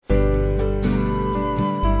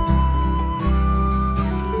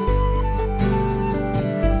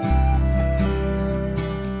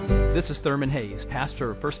Thurman Hayes,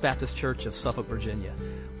 pastor of First Baptist Church of Suffolk, Virginia.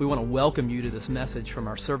 We want to welcome you to this message from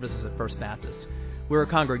our services at First Baptist. We're a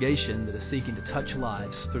congregation that is seeking to touch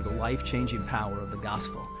lives through the life-changing power of the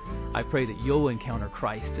gospel. I pray that you'll encounter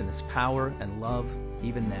Christ in His power and love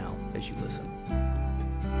even now as you listen.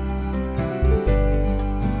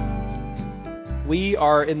 We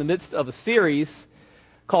are in the midst of a series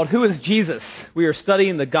called Who is Jesus? We are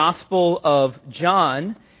studying the Gospel of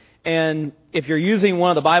John. And if you're using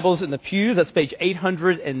one of the Bibles in the pews, that's page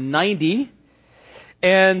 890.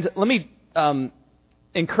 And let me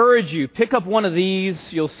encourage you, pick up one of these.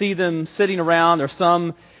 You'll see them sitting around. There's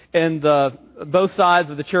some in both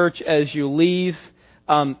sides of the church as you leave.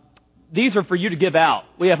 These are for you to give out.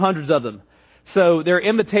 We have hundreds of them. So they're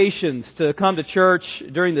invitations to come to church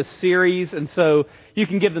during this series. And so you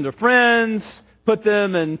can give them to friends, put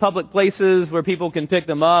them in public places where people can pick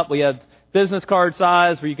them up. We have business card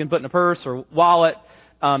size where you can put in a purse or wallet,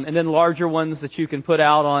 and then larger ones that you can put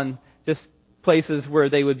out on just places where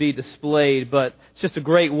they would be displayed. But it's just a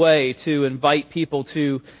great way to invite people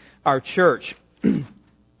to our church.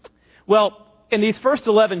 Well, in these first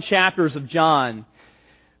 11 chapters of John,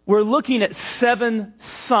 we're looking at 7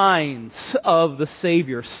 signs of the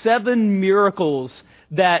Savior, 7 miracles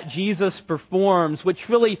that Jesus performs, which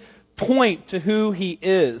really point to who He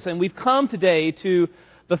is. And we've come today to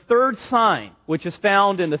the third sign, which is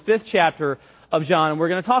found in the 5th chapter of John. And we're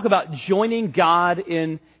going to talk about joining God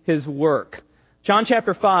in His work. John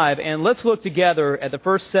chapter 5, and let's look together at the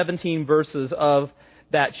first 17 verses of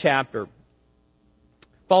that chapter.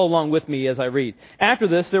 Follow along with me as I read. After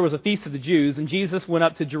this, there was a feast of the Jews, and Jesus went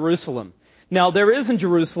up to Jerusalem. Now there is in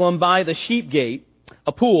Jerusalem by the sheep gate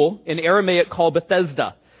a pool in Aramaic called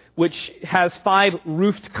Bethesda, which has 5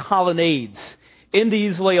 roofed colonnades. In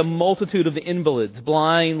these lay a multitude of invalids,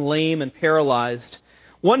 blind, lame, and paralyzed.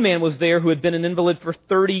 One man was there who had been an invalid for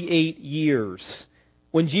 38 years.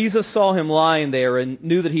 When Jesus saw him lying there and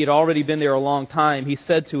knew that he had already been there a long time, he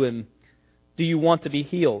said to him, "Do you want to be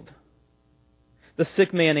healed?" The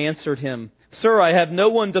sick man answered him, "Sir, I have no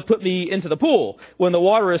one to put me into the pool when the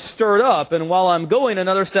water is stirred up, and while I'm going,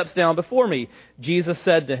 another steps down before me." Jesus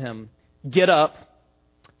said to him, "Get up,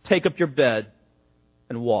 take up your bed,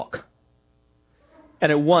 and walk."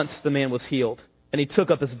 And at once the man was healed, and he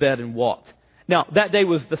took up his bed and walked. Now, that day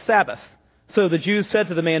was the Sabbath. So the Jews said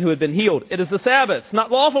to the man who had been healed, "It is the Sabbath. It's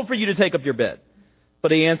not lawful for you to take up your bed."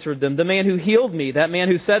 But he answered them, "The man who healed me, that man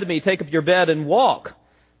who said to me, 'Take up your bed and walk.'"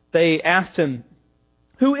 They asked him,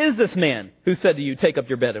 "Who is this man who said to you, 'Take up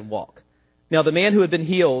your bed and walk'?" Now the man who had been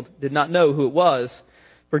healed did not know who it was,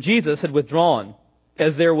 for Jesus had withdrawn,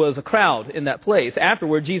 as there was a crowd in that place.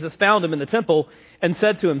 Afterward, Jesus found him in the temple and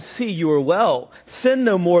said to him, "See, you are well. Sin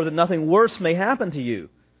no more, that nothing worse may happen to you."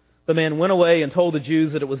 The man went away and told the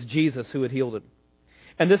Jews that it was Jesus who had healed him.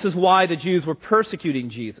 And this is why the Jews were persecuting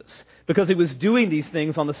Jesus, because he was doing these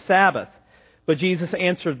things on the Sabbath. But Jesus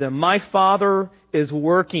answered them, "My Father is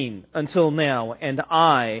working until now, and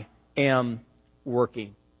I am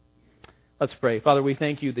working." Let's pray. Father, we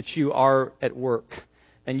thank you that you are at work,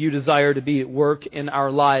 and you desire to be at work in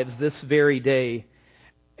our lives this very day.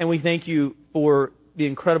 And we thank you for the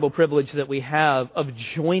incredible privilege that we have of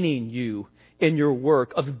joining you in your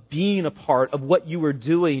work, of being a part of what you are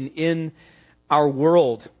doing in our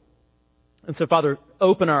world. And so, Father,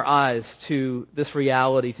 open our eyes to this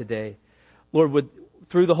reality today. Lord,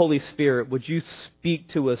 through the Holy Spirit, would you speak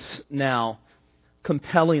to us now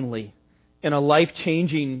compellingly in a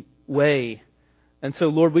life-changing way? And so,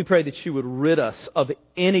 Lord, we pray that you would rid us of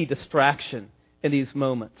any distraction in these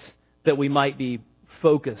moments, that we might be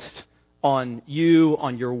focused on you,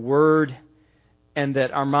 on your word, and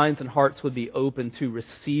that our minds and hearts would be open to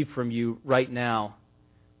receive from you right now.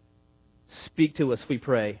 Speak to us, we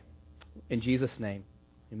pray. In Jesus' name,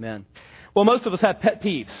 amen. Well, most of us have pet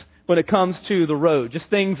peeves when it comes to the road. Just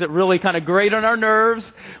things that really kind of grate on our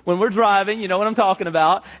nerves when we're driving. You know what I'm talking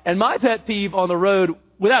about. And my pet peeve on the road,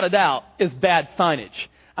 without a doubt, is bad signage.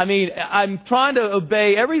 I mean, I'm trying to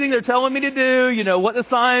obey everything they're telling me to do, you know, what the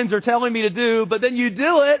signs are telling me to do, but then you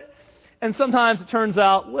do it, and sometimes it turns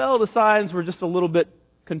out, well, the signs were just a little bit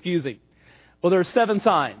confusing. Well, there are 7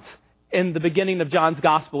 signs in the beginning of John's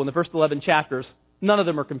Gospel, in the first 11 chapters. None of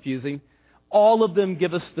them are confusing. All of them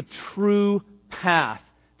give us the true path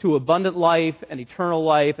to abundant life and eternal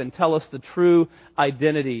life and tell us the true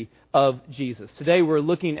identity of Jesus. Today we're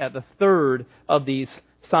looking at the third of these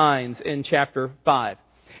signs in chapter 5.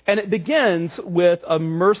 And it begins with a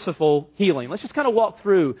merciful healing. Let's just kind of walk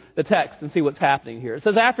through the text and see what's happening here. It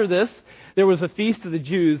says, after this, there was a feast of the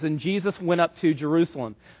Jews, and Jesus went up to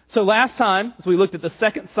Jerusalem. So last time, as we looked at the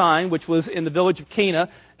second sign, which was in the village of Cana,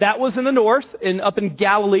 that was in the north, up in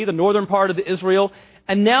Galilee, the northern part of Israel.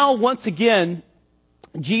 And now, once again,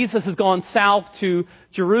 Jesus has gone south to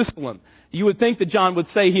Jerusalem. You would think that John would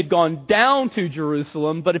say he'd gone down to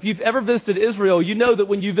Jerusalem, but if you've ever visited Israel, you know that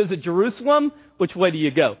when you visit Jerusalem, which way do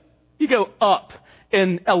you go? You go up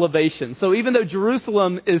in elevation. So even though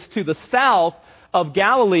Jerusalem is to the south of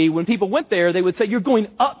Galilee, when people went there, they would say, you're going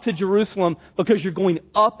up to Jerusalem because you're going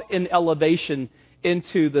up in elevation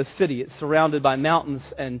into the city. It's surrounded by mountains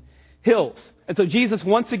and hills. And so Jesus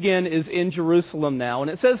once again is in Jerusalem now. And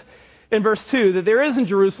it says in verse 2 that there is in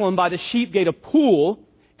Jerusalem by the sheep gate a pool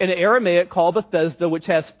in Aramaic called Bethesda, which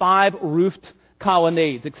has 5 roofed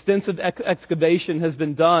colonnades. Extensive excavation has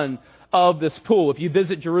been done of this pool. If you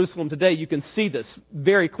visit Jerusalem today, you can see this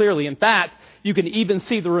very clearly. In fact, you can even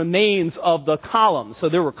see the remains of the columns. So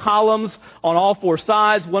there were columns on all 4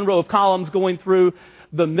 sides, 1 row of columns going through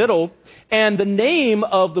the middle. And the name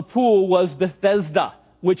of the pool was Bethesda,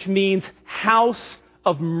 which means house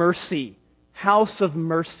of mercy. House of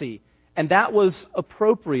mercy. And that was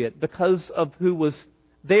appropriate because of who was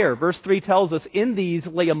there. Verse 3 tells us, in these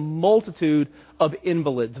lay a multitude of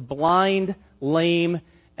invalids, blind, lame,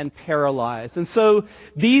 and paralyzed. And so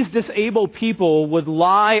these disabled people would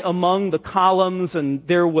lie among the columns, and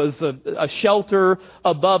there was a shelter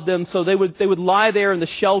above them. So they would lie there in the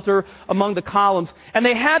shelter among the columns. And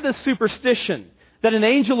they had this superstition that an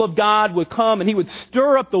angel of God would come and he would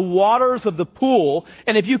stir up the waters of the pool,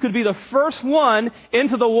 and if you could be the first one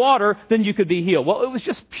into the water, then you could be healed. Well, it was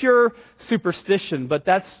just pure superstition, but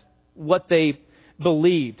that's what they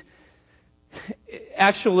believed.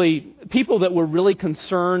 Actually, people that were really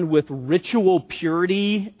concerned with ritual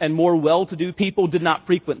purity and more well-to-do people did not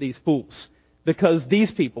frequent these pools, because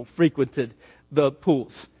these people frequented the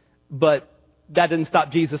pools. But that didn't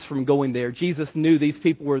stop Jesus from going there. Jesus knew these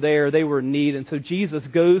people were there. They were in need. And so Jesus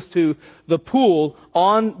goes to the pool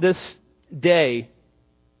on this day.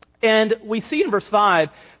 And we see in verse 5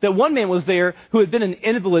 that one man was there who had been an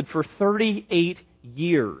invalid for 38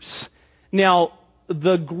 years. Now,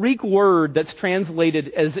 the Greek word that's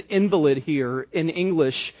translated as invalid here in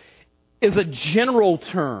English is a general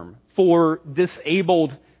term for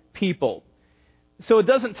disabled people. So it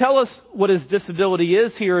doesn't tell us what his disability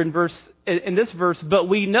is here in this verse, but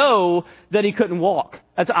we know that he couldn't walk.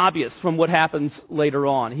 That's obvious from what happens later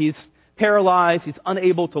on. He's paralyzed. He's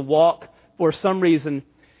unable to walk for some reason.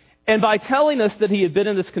 And by telling us that he had been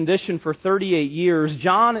in this condition for 38 years,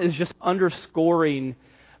 John is just underscoring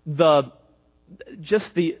the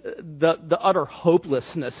utter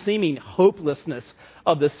hopelessness, seeming hopelessness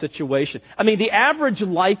of this situation. I mean, the average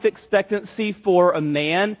life expectancy for a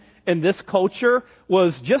man in this culture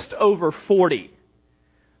was just over 40.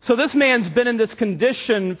 So this man's been in this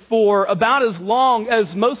condition for about as long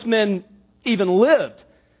as most men even lived.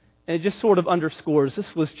 And it just sort of underscores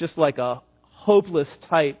this was just like a hopeless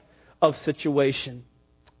type of situation.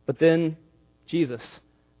 But then Jesus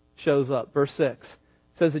shows up. Verse 6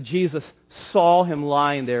 says that Jesus saw him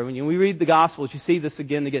lying there. When we read the Gospels, you see this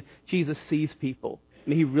again and again. Jesus sees people. I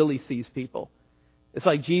mean, he really sees people. It's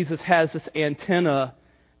like Jesus has this antenna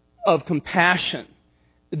of compassion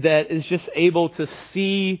that is just able to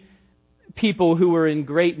see people who are in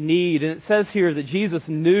great need. And it says here that Jesus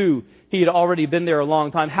knew he had already been there a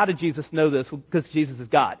long time. How did Jesus know this? Because Jesus is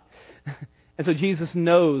God. And so Jesus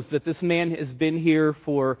knows that this man has been here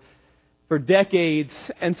for decades.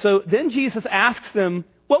 And so then Jesus asks them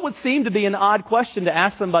what would seem to be an odd question to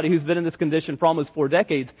ask somebody who's been in this condition for almost 4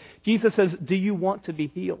 decades. Jesus says, do you want to be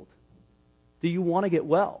healed? Do you want to get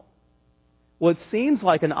well? Well, it seems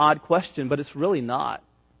like an odd question, but it's really not.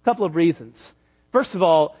 A couple of reasons. First of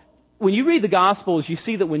all, when you read the Gospels, you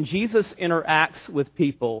see that when Jesus interacts with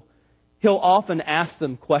people, he'll often ask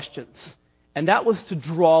them questions. And that was to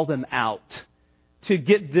draw them out, to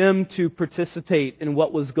get them to participate in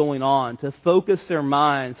what was going on, to focus their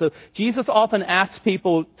minds. So Jesus often asks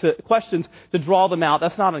people questions to draw them out.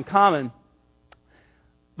 That's not uncommon.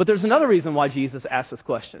 But there's another reason why Jesus asks this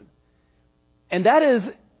question. And that is,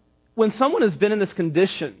 when someone has been in this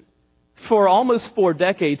condition for almost 4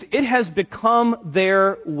 decades, it has become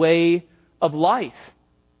their way of life.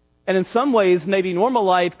 And in some ways, maybe normal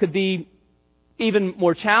life could be even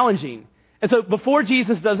more challenging. And so before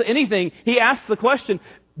Jesus does anything, he asks the question,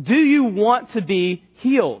 do you want to be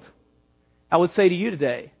healed? I would say to you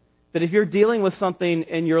today that if you're dealing with something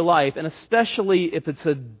in your life, and especially if it's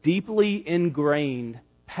a deeply ingrained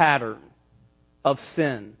pattern of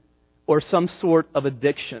sin, or some sort of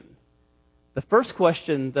addiction, the first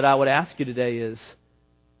question that I would ask you today is,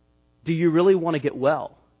 do you really want to get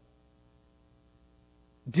well?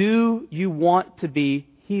 Do you want to be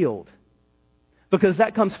healed? Because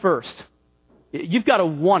that comes first. You've got to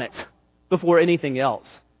want it before anything else.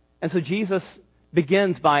 And so Jesus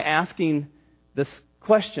begins by asking this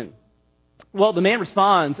question. Well, the man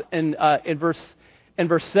responds in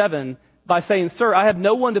verse 7 by saying, "Sir, I have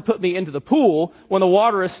no one to put me into the pool when the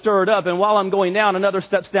water is stirred up, and while I'm going down, another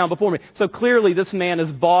steps down before me." So clearly this man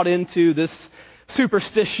has bought into this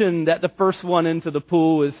superstition that the first one into the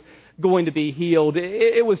pool is going to be healed.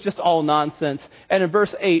 It was just all nonsense. And in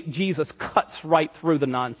verse 8, Jesus cuts right through the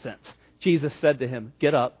nonsense. Jesus said to him,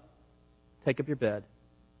 "Get up, take up your bed,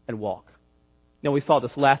 and walk." Now, we saw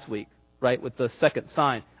this last week, right, with the second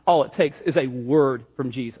sign. All it takes is a word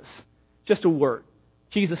from Jesus. Just a word.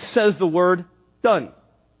 Jesus says the word, done.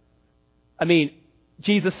 I mean,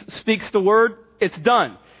 Jesus speaks the word, it's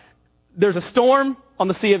done. There's a storm on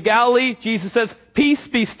the Sea of Galilee. Jesus says, "Peace,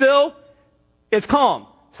 be still." It's calm.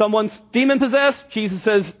 Someone's demon-possessed. Jesus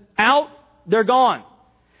says, "Out." They're gone.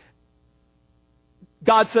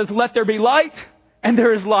 God says, "Let there be light," and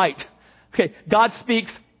there is light. Okay, God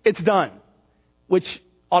speaks, it's done. Which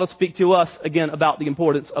ought to speak to us, again, about the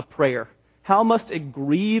importance of prayer. How must it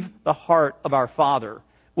grieve the heart of our Father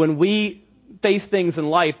when we face things in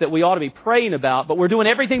life that we ought to be praying about, but we're doing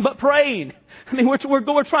everything but praying. I mean,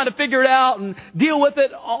 we're trying to figure it out and deal with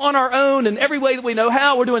it on our own in every way that we know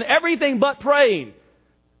how. We're doing everything but praying.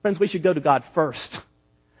 Friends, we should go to God first.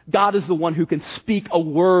 God is the one who can speak a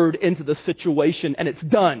word into the situation, and it's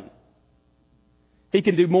done. He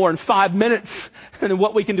can do more in 5 minutes than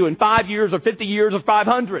what we can do in 5 years or 50 years or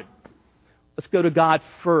 500. Let's go to God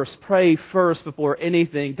first. Pray first before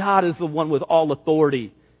anything. God is the one with all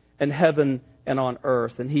authority in heaven and on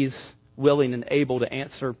earth, and He's willing and able to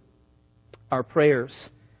answer our prayers.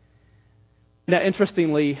 Now,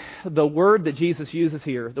 interestingly, the word that Jesus uses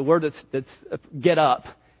here, the word that's get up,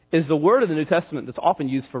 is the word in the New Testament that's often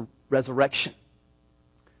used for resurrection.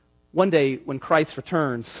 One day, when Christ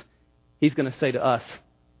returns, He's going to say to us,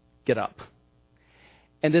 get up.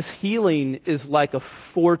 And this healing is like a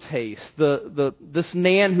foretaste. This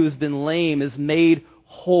man who's been lame is made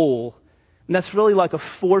whole. And that's really like a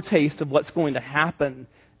foretaste of what's going to happen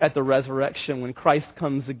at the resurrection when Christ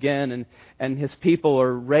comes again and His people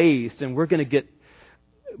are raised. And we're going to get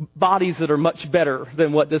bodies that are much better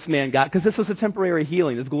than what this man got. Because this was a temporary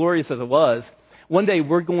healing, as glorious as it was. One day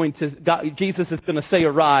Jesus is going to say,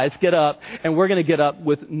 arise, get up, and we're going to get up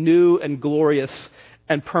with new and glorious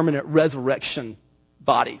and permanent resurrection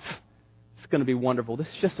bodies. It's going to be wonderful. This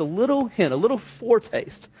is just a little hint, a little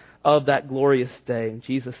foretaste of that glorious day. And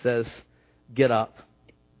Jesus says, get up.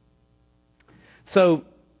 So,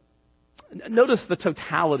 notice the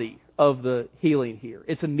totality of the healing here.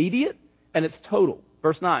 It's immediate and it's total.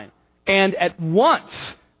 Verse 9. And at once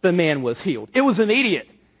the man was healed. It was immediate.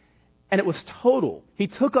 And it was total. He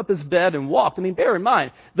took up his bed and walked. I mean, bear in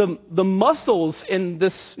mind, the muscles in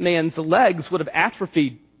this man's legs would have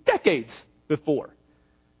atrophied decades before.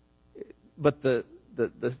 But the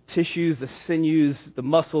tissues, the sinews, the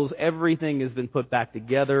muscles, everything has been put back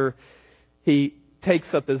together. He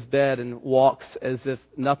takes up his bed and walks as if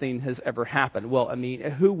nothing has ever happened. Well, I mean,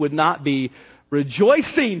 who would not be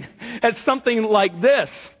rejoicing at something like this?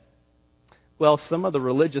 Well, some of the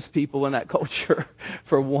religious people in that culture,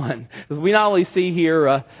 for one. Because we not only see here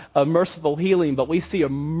a merciful healing, but we see a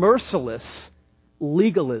merciless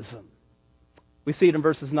legalism. We see it in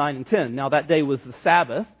verses 9 and 10. Now, that day was the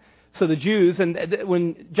Sabbath. So the Jews, and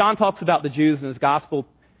when John talks about the Jews in his gospel,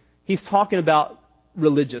 he's talking about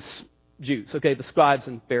religious Jews, okay, the scribes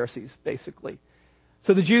and Pharisees, basically.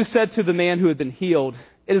 So the Jews said to the man who had been healed,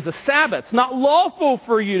 it is a Sabbath, it's not lawful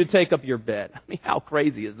for you to take up your bed. I mean, how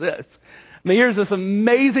crazy is this? I mean, here's this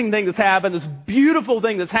amazing thing that's happened, this beautiful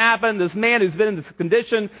thing that's happened. This man who's been in this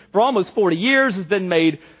condition for almost 40 years has been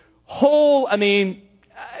made whole. I mean,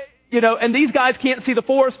 and these guys can't see the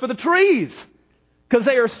forest for the trees because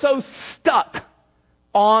they are so stuck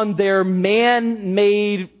on their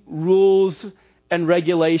man-made rules and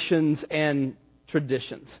regulations and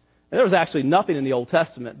traditions. And there was actually nothing in the Old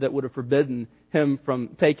Testament that would have forbidden him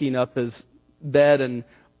from taking up his bed and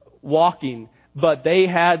walking. But they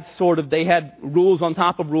had rules on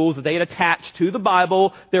top of rules that they had attached to the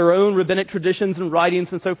Bible, their own rabbinic traditions and writings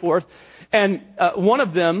and so forth. And one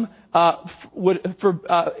of them it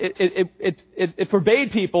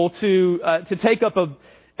forbade people to take up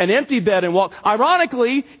an empty bed and walk.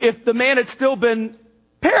 Ironically, if the man had still been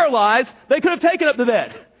paralyzed, they could have taken up the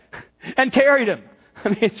bed and carried him. I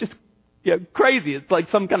mean, it's just crazy. It's like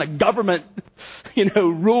some kind of government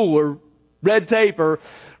rule or red tape or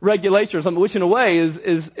regulation or something, which in a way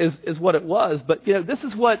is what it was. But, this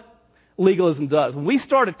is what legalism does. When we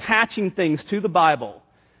start attaching things to the Bible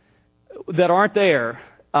that aren't there,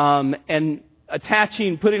 and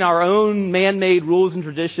putting our own man-made rules and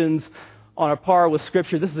traditions on a par with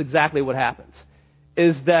Scripture, this is exactly what happens.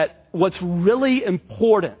 Is that what's really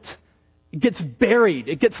important, it gets buried,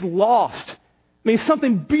 it gets lost. I mean,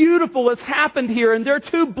 something beautiful has happened here, and they're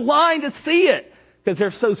too blind to see it because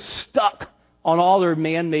they're so stuck on all their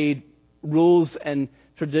man-made rules and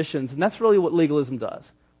traditions. And that's really what legalism does.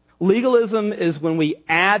 Legalism is when we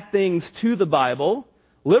add things to the Bible.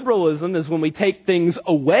 Liberalism is when we take things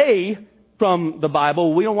away from the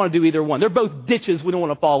Bible. We don't want to do either one. They're both ditches we don't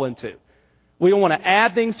want to fall into. We don't want to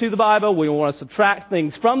add things to the Bible. We don't want to subtract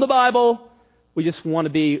things from the Bible. We just want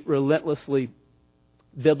to be relentlessly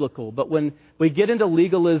biblical. But when we get into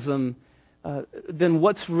legalism, then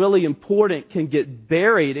what's really important can get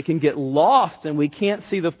buried. It can get lost, and we can't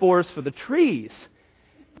see the forest for the trees.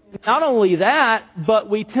 Not only that, but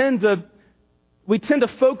we tend to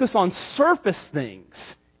focus on surface things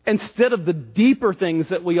instead of the deeper things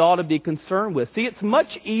that we ought to be concerned with. See, it's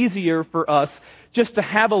much easier for us just to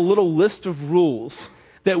have a little list of rules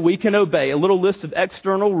that we can obey, a little list of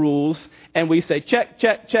external rules, and we say, check,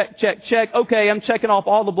 check, check, check, check. Okay, I'm checking off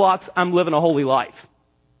all the blocks. I'm living a holy life.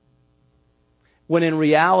 When in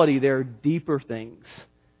reality, there are deeper things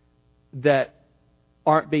that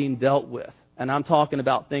aren't being dealt with. And I'm talking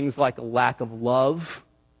about things like a lack of love,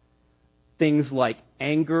 things like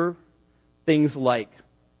anger, things like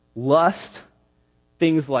lust,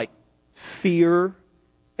 things like fear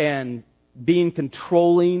and being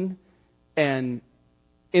controlling and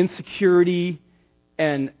insecurity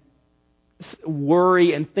and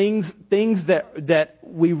worry and things that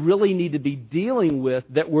we really need to be dealing with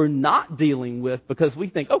that we're not dealing with because we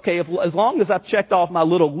think, okay, as long as I've checked off my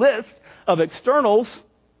little list of externals,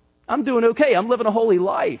 I'm doing okay. I'm living a holy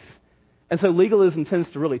life. And so legalism tends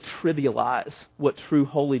to really trivialize what true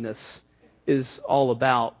holiness is all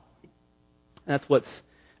about. And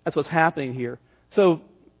that's what's happening here. So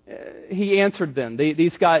he answered them.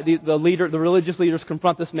 These guys, the religious leaders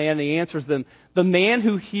confront this man, and he answers them. The man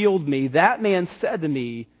who healed me, that man said to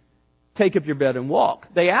me, take up your bed and walk.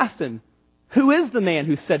 They asked him, who is the man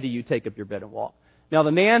who said to you, take up your bed and walk? Now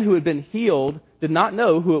the man who had been healed did not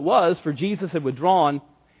know who it was, for Jesus had withdrawn,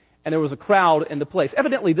 and there was a crowd in the place.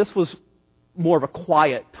 Evidently, this was more of a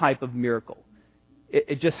quiet type of miracle.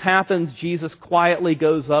 It just happens. Jesus quietly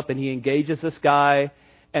goes up and he engages this guy,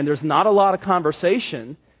 and there's not a lot of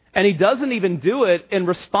conversation. And he doesn't even do it in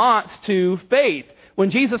response to faith. When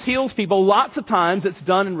Jesus heals people, lots of times it's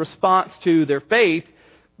done in response to their faith,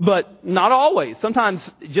 but not always. Sometimes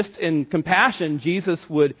just in compassion, Jesus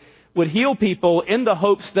would heal people in the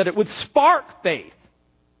hopes that it would spark faith.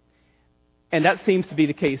 And that seems to be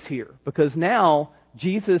the case here, because now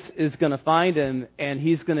Jesus is going to find him and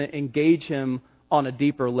he's going to engage him on a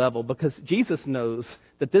deeper level, because Jesus knows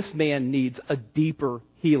that this man needs a deeper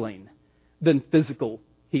healing than physical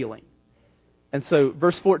healing. And so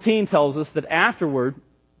verse 14 tells us that afterward,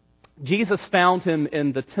 Jesus found him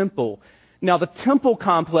in the temple. Now the temple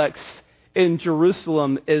complex in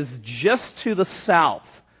Jerusalem is just to the south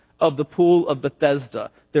of the pool of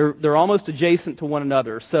Bethesda. They're almost adjacent to one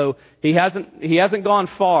another. So he hasn't gone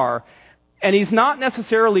far. And he's not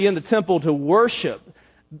necessarily in the temple to worship.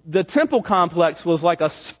 The temple complex was like a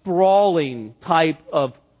sprawling type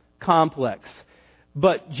of complex.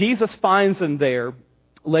 But Jesus finds him there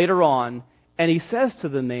later on, and he says to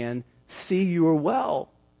the man, see, you are well.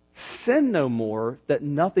 Sin no more, that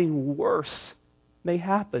nothing worse may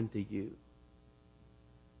happen to you.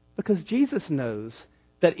 Because Jesus knows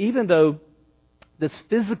that even though this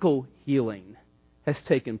physical healing has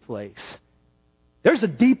taken place, there's a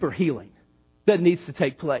deeper healing that needs to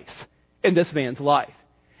take place in this man's life.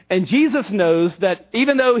 And Jesus knows that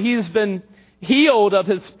even though he's been healed of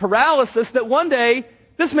his paralysis, that one day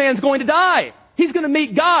this man's going to die. He's going to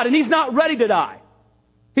meet God, and he's not ready to die.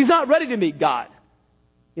 He's not ready to meet God,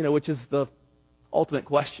 which is the ultimate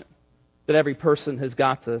question that every person has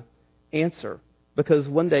got to answer. Because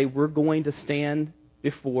one day we're going to stand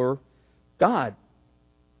before God.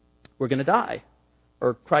 We're going to die,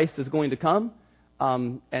 or Christ is going to come,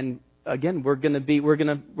 and again we're going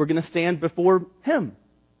to stand before Him.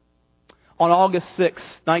 On August 6,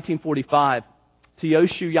 1945,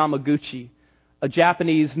 Toyoshi Yamaguchi, a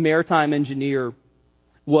Japanese maritime engineer,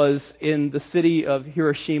 was in the city of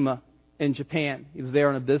Hiroshima in Japan. He was there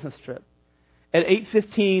on a business trip. At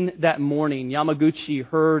 8:15 that morning, Yamaguchi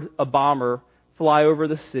heard a bomber fly over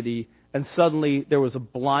the city, and suddenly there was a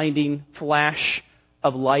blinding flash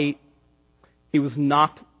of light. He was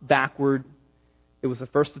knocked backward. It was the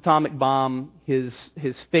first atomic bomb. His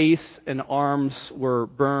face and arms were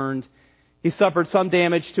burned. He suffered some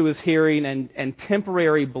damage to his hearing and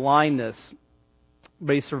temporary blindness.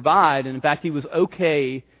 But he survived, and in fact, he was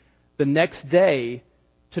okay the next day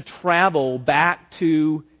to travel back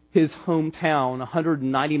to his hometown,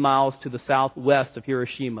 190 miles to the southwest of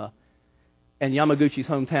Hiroshima. And Yamaguchi's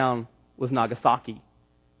hometown was Nagasaki,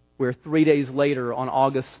 where 3 days later, on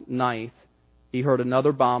August 9th, he heard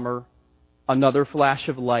another bomber, another flash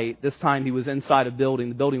of light. This time he was inside a building.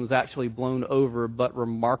 The building was actually blown over, but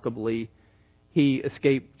remarkably, he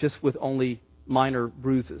escaped just with only minor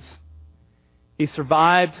bruises. He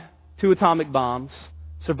survived 2 atomic bombs,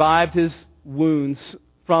 survived his wounds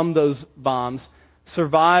from those bombs,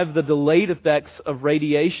 survived the delayed effects of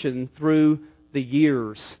radiation through the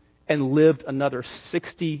years, and lived another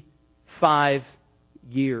 65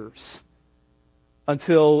 years.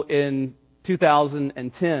 Until in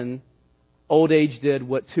 2010, old age did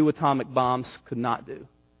what 2 atomic bombs could not do.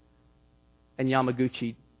 And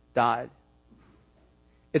Yamaguchi died.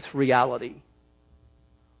 It's reality.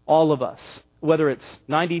 All of us, whether it's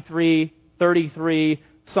 93, 33,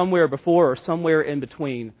 somewhere before or somewhere in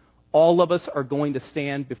between, all of us are going to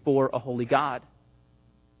stand before a holy God.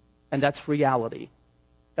 And that's reality.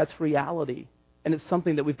 That's reality. And it's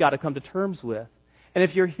something that we've got to come to terms with. And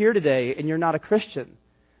if you're here today and you're not a Christian,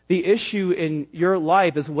 the issue in your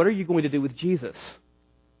life is, what are you going to do with Jesus?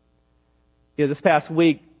 This past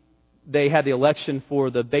week, they had the election for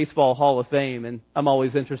the Baseball Hall of Fame, and I'm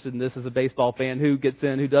always interested in this as a baseball fan, who gets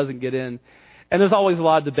in, who doesn't get in. And there's always a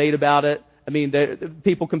lot of debate about it. I mean,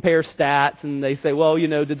 people compare stats, and they say, well,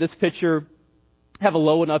 did this pitcher have a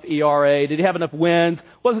low enough ERA? Did he have enough wins?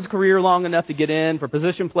 Was his career long enough to get in for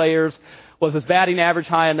position players? Was his batting average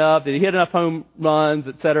high enough? Did he hit enough home runs,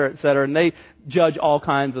 et cetera, et cetera? And they judge all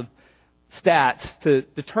kinds of stats to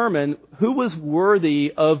determine who was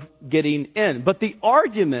worthy of getting in. But the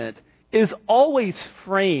argument is always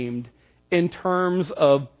framed in terms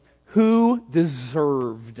of who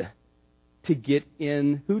deserved to get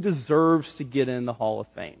in, who deserves to get in the Hall of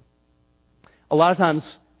Fame. A lot of times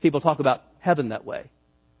people talk about heaven that way.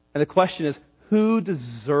 And the question is, who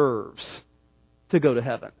deserves to go to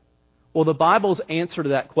heaven? Well, the Bible's answer to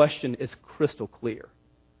that question is crystal clear.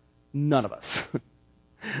 None of us.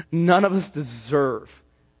 None of us deserve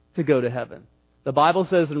to go to heaven. The Bible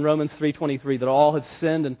says in Romans 3:23 that all have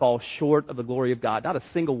sinned and fall short of the glory of God. Not a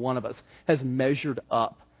single one of us has measured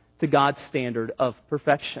up to God's standard of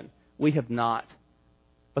perfection. We have not.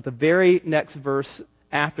 But the very next verse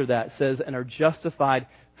after that says, and are justified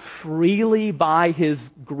freely by His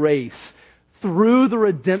grace through the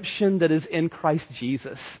redemption that is in Christ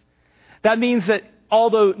Jesus. That means that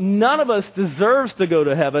although none of us deserves to go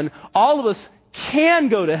to heaven, all of us can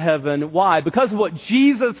go to heaven. Why? Because of what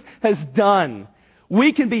Jesus has done.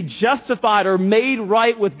 We can be justified or made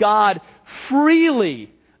right with God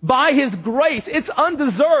freely by His grace. It's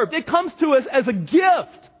undeserved. It comes to us as a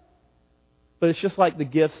gift. But it's just like the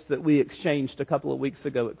gifts that we exchanged a couple of weeks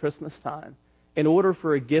ago at Christmas time. In order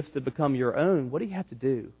for a gift to become your own, what do you have to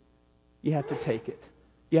do? You have to take it.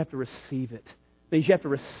 You have to receive it. It means you have to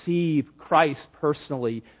receive Christ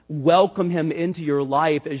personally, welcome Him into your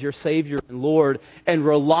life as your Savior and Lord, and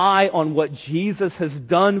rely on what Jesus has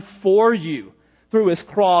done for you through His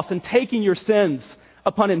cross and taking your sins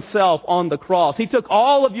upon Himself on the cross. He took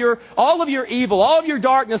all of your evil, all of your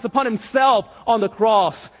darkness upon Himself on the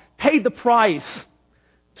cross, paid the price,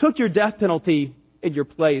 took your death penalty in your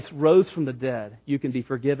place, rose from the dead. You can be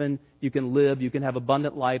forgiven, you can live, you can have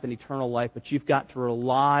abundant life and eternal life, but you've got to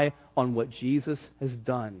rely on what Jesus has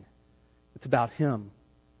done. It's about Him.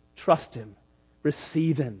 Trust Him.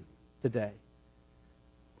 Receive Him today.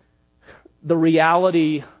 The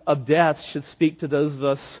reality of death should speak to those of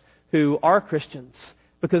us who are Christians,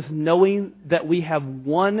 because knowing that we have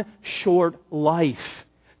one short life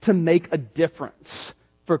to make a difference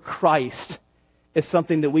for Christ is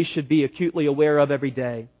something that we should be acutely aware of every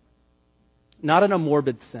day. Not in a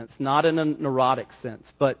morbid sense, not in a neurotic sense,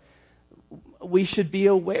 but we should be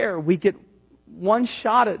aware we get one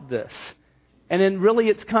shot at this. And then really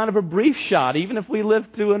it's kind of a brief shot. Even if we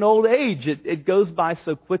live to an old age, it goes by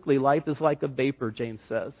so quickly. Life is like a vapor, James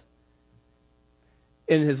says.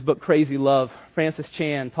 In his book, Crazy Love, Francis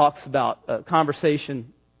Chan talks about a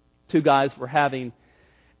conversation 2 guys were having.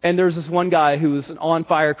 And there's this one guy who was an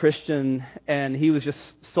on-fire Christian, and he was just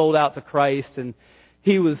sold out to Christ, and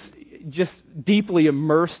he was just deeply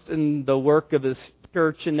immersed in the work of his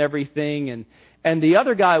church and everything. And the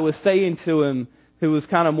other guy was saying to him, who was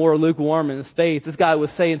kind of more lukewarm in his faith, this guy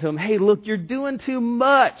was saying to him, hey, look, you're doing too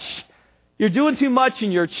much. You're doing too much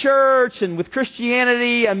in your church and with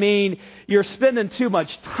Christianity. I mean, you're spending too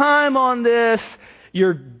much time on this.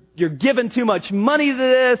 You're giving too much money to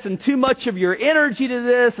this and too much of your energy to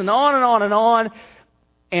this and on and on and on.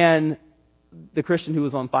 And the Christian who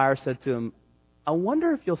was on fire said to him, I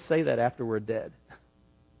wonder if you'll say that after we're dead.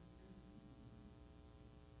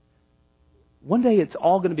 One day it's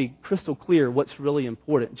all going to be crystal clear what's really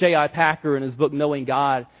important. J.I. Packer in his book Knowing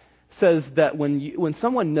God says that when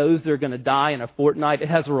someone knows they're going to die in a fortnight, it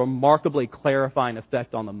has a remarkably clarifying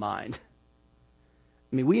effect on the mind.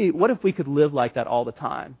 I mean, what if we could live like that all the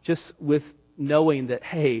time? Just with knowing that,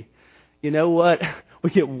 hey, you know what?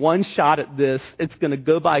 We get one shot at this. It's going to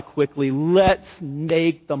go by quickly. Let's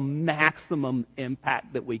make the maximum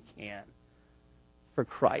impact that we can for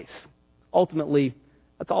Christ. Ultimately,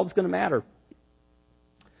 that's all that's going to matter.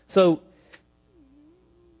 So,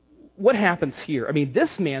 what happens here? I mean,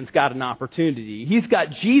 this man's got an opportunity. He's got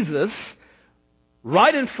Jesus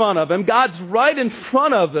right in front of him. God's right in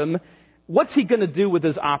front of him. What's he going to do with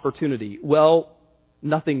his opportunity? Well,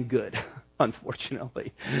 nothing good,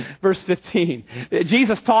 unfortunately. Verse 15,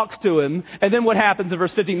 Jesus talks to him, and then what happens in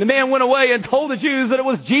verse 15? The man went away and told the Jews that it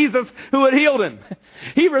was Jesus who had healed him.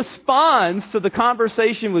 He responds to the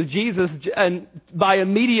conversation with Jesus and by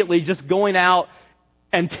immediately just going out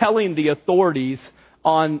and telling the authorities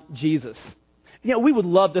on Jesus. You know, we would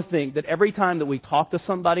love to think that every time that we talk to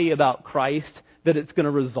somebody about Christ, that it's going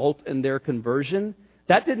to result in their conversion.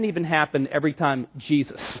 That didn't even happen every time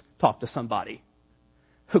Jesus talked to somebody.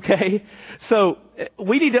 Okay? So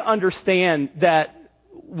we need to understand that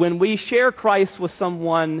when we share Christ with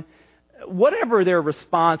someone, whatever their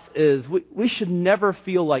response is, we should never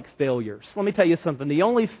feel like failures. Let me tell you something. The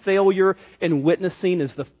only failure in witnessing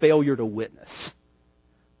is the failure to witness.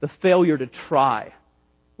 The failure to try.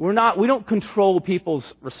 We don't control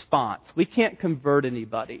people's response. We can't convert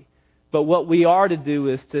anybody. But what we are to do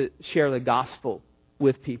is to share the gospel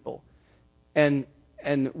with people. And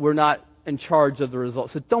we're not in charge of the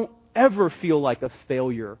results. So don't ever feel like a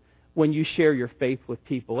failure when you share your faith with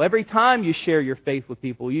people. Every time you share your faith with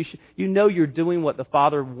people, you know you're doing what the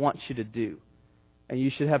Father wants you to do. And you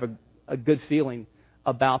should have a good feeling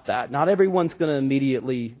about that. Not everyone's going to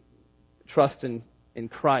immediately trust in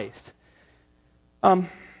Christ.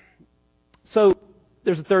 So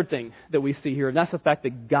there's a third thing that we see here, and that's the fact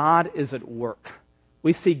that God is at work.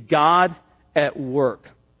 We see God at work.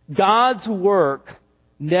 God's work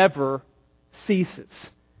never ceases.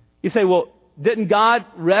 You say, well, didn't God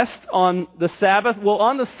rest on the Sabbath? Well,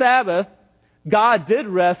 on the Sabbath, God did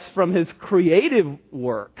rest from His creative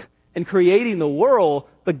work in creating the world,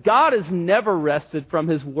 but God has never rested from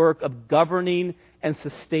His work of governing and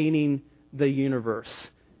sustaining the universe.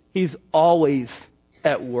 He's always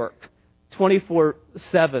at work,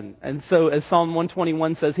 24/7. And so, as Psalm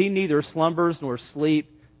 121 says, He neither slumbers nor sleeps.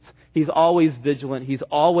 He's always vigilant. He's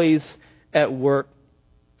always at work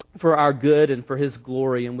for our good and for His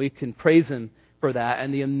glory, and we can praise Him for that.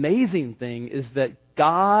 And the amazing thing is that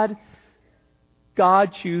God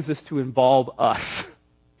chooses to involve us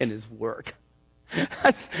in His work.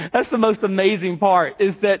 That's the most amazing part,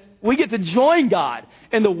 is that we get to join God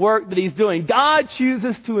in the work that He's doing. God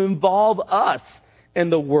chooses to involve us in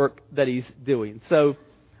the work that He's doing. So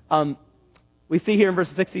we see here in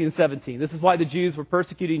verses 16 and 17, this is why the Jews were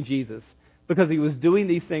persecuting Jesus, because He was doing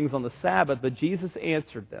these things on the Sabbath. But Jesus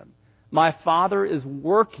answered them, my Father is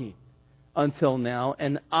working until now,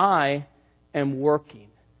 and I am working.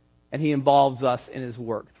 And He involves us in His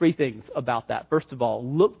work. Three things about that. First of all,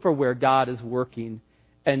 look for where God is working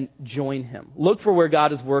and join Him. Look for where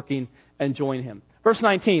God is working and join Him. Verse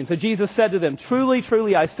 19, so Jesus said to them, truly,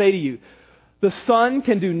 truly, I say to you, the Son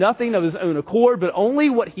can do nothing of His own accord, but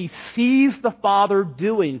only what He sees the Father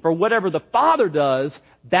doing. For whatever the Father does,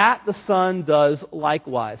 that the Son does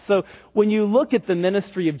likewise. So when you look at the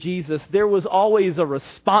ministry of Jesus, there was always a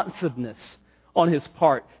responsiveness on His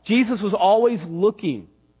part. Jesus was always looking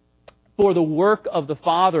for the work of the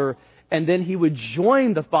Father, and then He would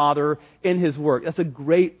join the Father in His work. That's a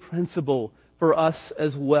great principle for us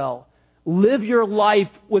as well. Live your life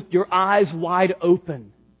with your eyes wide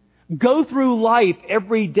open. Go through life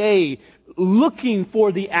every day looking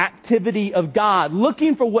for the activity of God,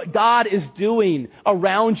 looking for what God is doing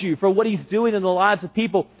around you, for what He's doing in the lives of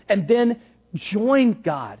people, and then join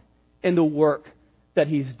God in the work that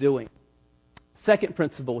He's doing. Second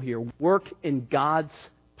principle here, work in God's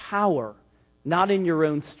power, not in your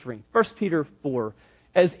own strength. 1 Peter 4,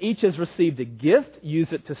 as each has received a gift,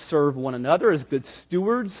 use it to serve one another as good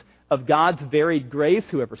stewards of God's varied grace.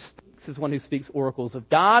 Whoever speaks is one who speaks oracles of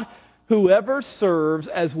God. Whoever serves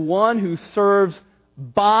as one who serves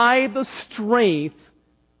by the strength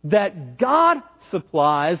that God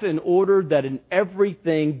supplies in order that in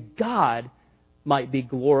everything God might be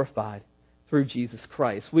glorified through Jesus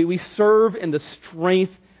Christ. We serve in the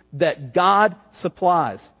strength that God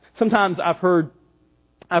supplies. Sometimes I've heard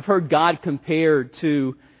God compared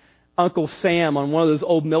to Uncle Sam on one of those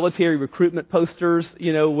old military recruitment posters,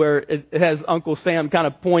 where it has Uncle Sam kind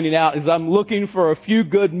of pointing out, as I'm looking for a few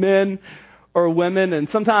good men or women. And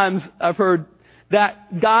sometimes I've heard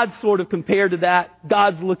that God's sort of compared to that.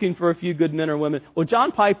 God's looking for a few good men or women. Well,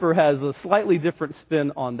 John Piper has a slightly different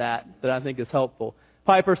spin on that I think is helpful.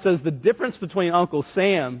 Piper says the difference between Uncle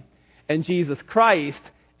Sam and Jesus Christ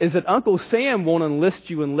is that Uncle Sam won't enlist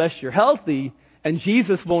you unless you're healthy, and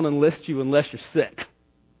Jesus won't enlist you unless you're sick.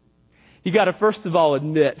 You got to first of all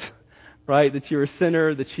admit, right, that you're a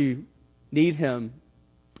sinner, that you need Him,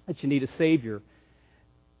 that you need a Savior.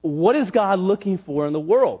 What is God looking for in the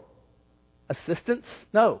world? Assistance?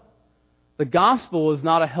 No. The gospel is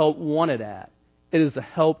not a help wanted at. It is a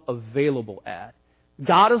help available at.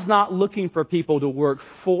 God is not looking for people to work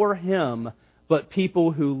for Him, but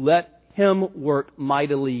people who let Him work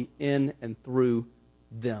mightily in and through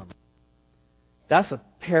them. That's a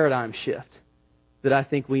paradigm shift that I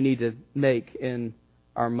think we need to make in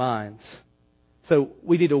our minds. So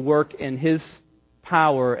we need to work in His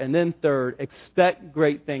power. And then third, expect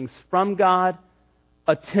great things from God.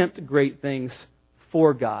 Attempt great things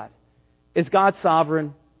for God. Is God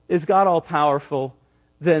sovereign? Is God all-powerful?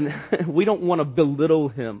 Then we don't want to belittle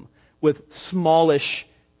Him with smallish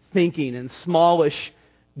thinking and smallish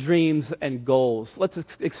dreams and goals. Let's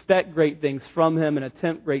expect great things from Him and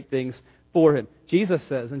attempt great things for Him. Jesus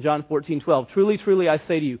says in John 14:12, "Truly, truly, I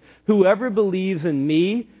say to you, whoever believes in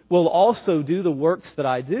me will also do the works that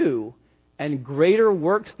I do, and greater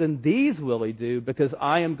works than these will he do, because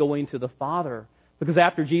I am going to the Father." Because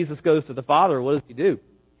after Jesus goes to the Father, what does He do?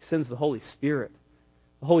 He sends the Holy Spirit.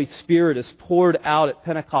 The Holy Spirit is poured out at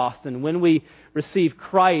Pentecost, and when we receive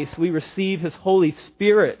Christ, we receive His Holy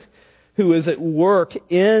Spirit, who is at work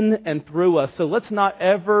in and through us. So let's not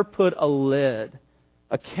ever put a lid,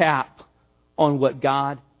 a cap, on what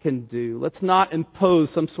God can do. Let's not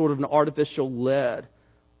impose some sort of an artificial lid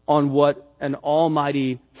on what an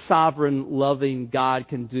almighty, sovereign, loving God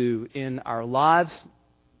can do in our lives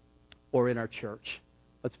or in our church.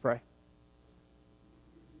 Let's pray.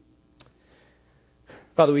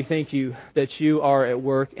 Father, we thank You that You are at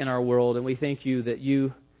work in our world, and we thank You that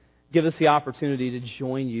You give us the opportunity to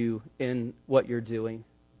join You in what You're doing.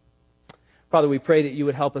 Father, we pray that You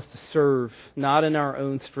would help us to serve, not in our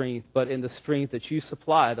own strength, but in the strength that You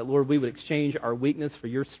supply, that, Lord, we would exchange our weakness for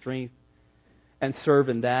Your strength and serve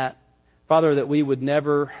in that. Father, that we would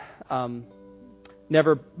never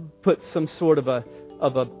put some sort of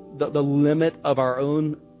the limit of our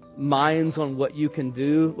own minds on what You can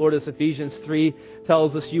do. Lord, as Ephesians 3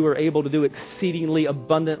 tells us, You are able to do exceedingly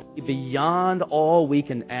abundantly beyond all we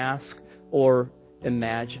can ask or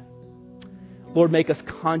imagine. Lord, make us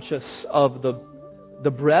conscious of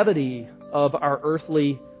the brevity of our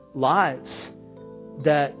earthly lives,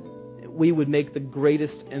 that we would make the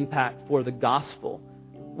greatest impact for the gospel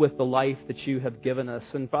with the life that You have given us.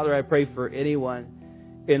 And Father, I pray for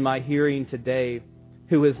anyone in my hearing today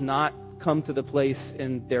who has not come to the place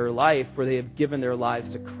in their life where they have given their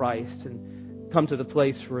lives to Christ and come to the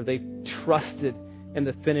place where they trusted in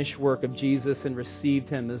the finished work of Jesus and received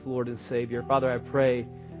Him as Lord and Savior. Father, I pray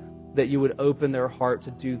that You would open their heart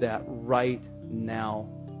to do that right now.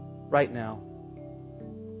 Right now.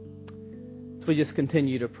 So we just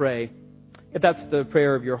continue to pray. If that's the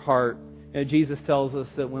prayer of your heart, Jesus tells us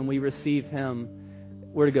that when we receive Him,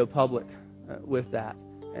 we're to go public with that.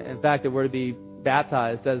 In fact, that we're to be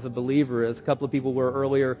baptized as a believer, as a couple of people were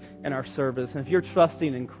earlier in our service. And if you're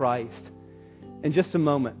trusting in Christ, in just a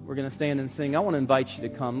moment, we're going to stand and sing. I want to invite you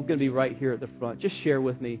to come. I'm going to be right here at the front. Just share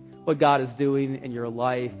with me what God is doing in your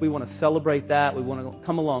life. We want to celebrate that. We want to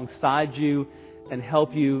come alongside you and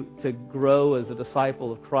help you to grow as a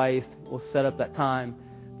disciple of Christ. We'll set up that time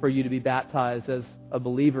for you to be baptized as a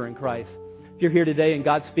believer in Christ. If you're here today and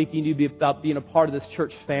God's speaking to you about being a part of this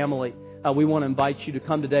church family, we want to invite you to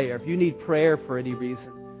come today. Or if you need prayer for any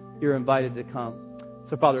reason, you're invited to come.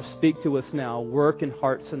 So, Father, speak to us now. Work in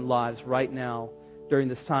hearts and lives right now during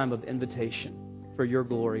this time of invitation for Your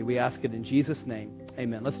glory. We ask it in Jesus' name.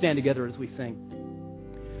 Amen. Let's stand together as we sing.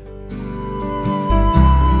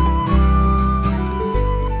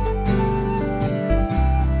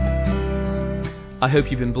 I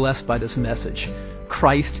hope you've been blessed by this message.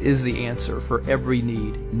 Christ is the answer for every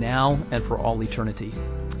need, now and for all eternity.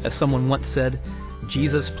 As someone once said,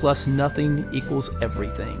 Jesus plus nothing equals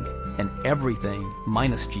everything, and everything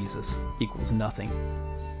minus Jesus equals nothing.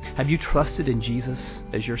 Have you trusted in Jesus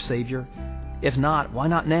as your Savior? If not, why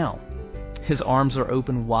not now? His arms are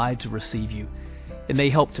open wide to receive you. It may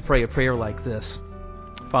help to pray a prayer like this.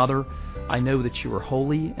 Father, I know that you are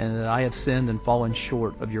holy and that I have sinned and fallen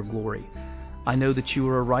short of your glory. I know that you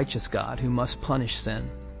are a righteous God who must punish sin.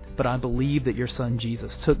 But I believe that your Son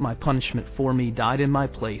Jesus took my punishment for me, died in my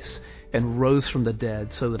place, and rose from the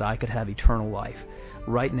dead so that I could have eternal life.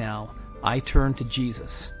 Right now, I turn to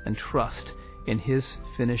Jesus and trust in his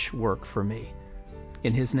finished work for me.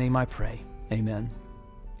 In his name I pray. Amen.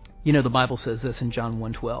 You know, the Bible says this in John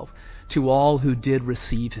 1:12. To all who did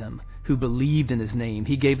receive him, who believed in his name,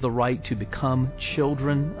 he gave the right to become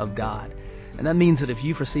children of God. And that means that if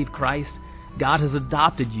you've received Christ, God has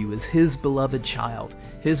adopted you as his beloved child,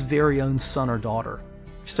 his very own son or daughter.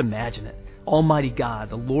 Just imagine it. Almighty God,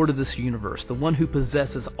 the Lord of this universe, the one who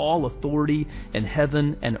possesses all authority in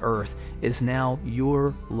heaven and earth, is now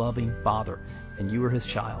your loving Father, and you are his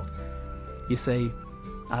child. You say,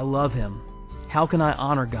 I love him. How can I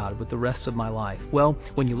honor God with the rest of my life? Well,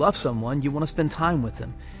 when you love someone, you want to spend time with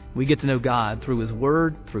them. We get to know God through his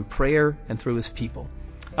word, through prayer, and through his people.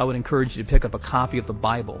 I would encourage you to pick up a copy of the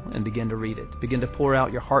Bible and begin to read it. Begin to pour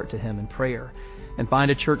out your heart to him in prayer. And find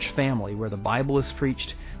a church family where the Bible is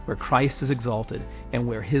preached, where Christ is exalted, and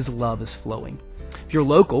where his love is flowing. If you're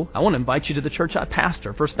local, I want to invite you to the church I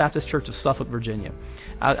pastor, First Baptist Church of Suffolk, Virginia.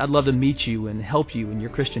 I'd love to meet you and help you in your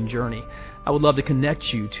Christian journey. I would love to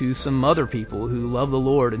connect you to some other people who love the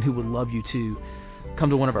Lord and who would love you too. Come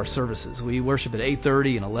to one of our services. We worship at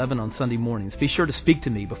 8:30 and 11 on Sunday mornings. Be sure to speak to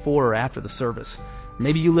me before or after the service.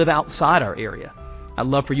 Maybe you live outside our area. I'd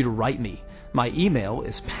love for you to write me. My email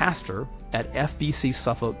is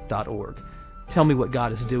pastor@fbcsuffolk.org. Tell me what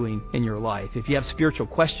God is doing in your life. If you have spiritual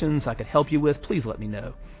questions I could help you with, please let me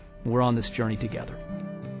know. We're on this journey together.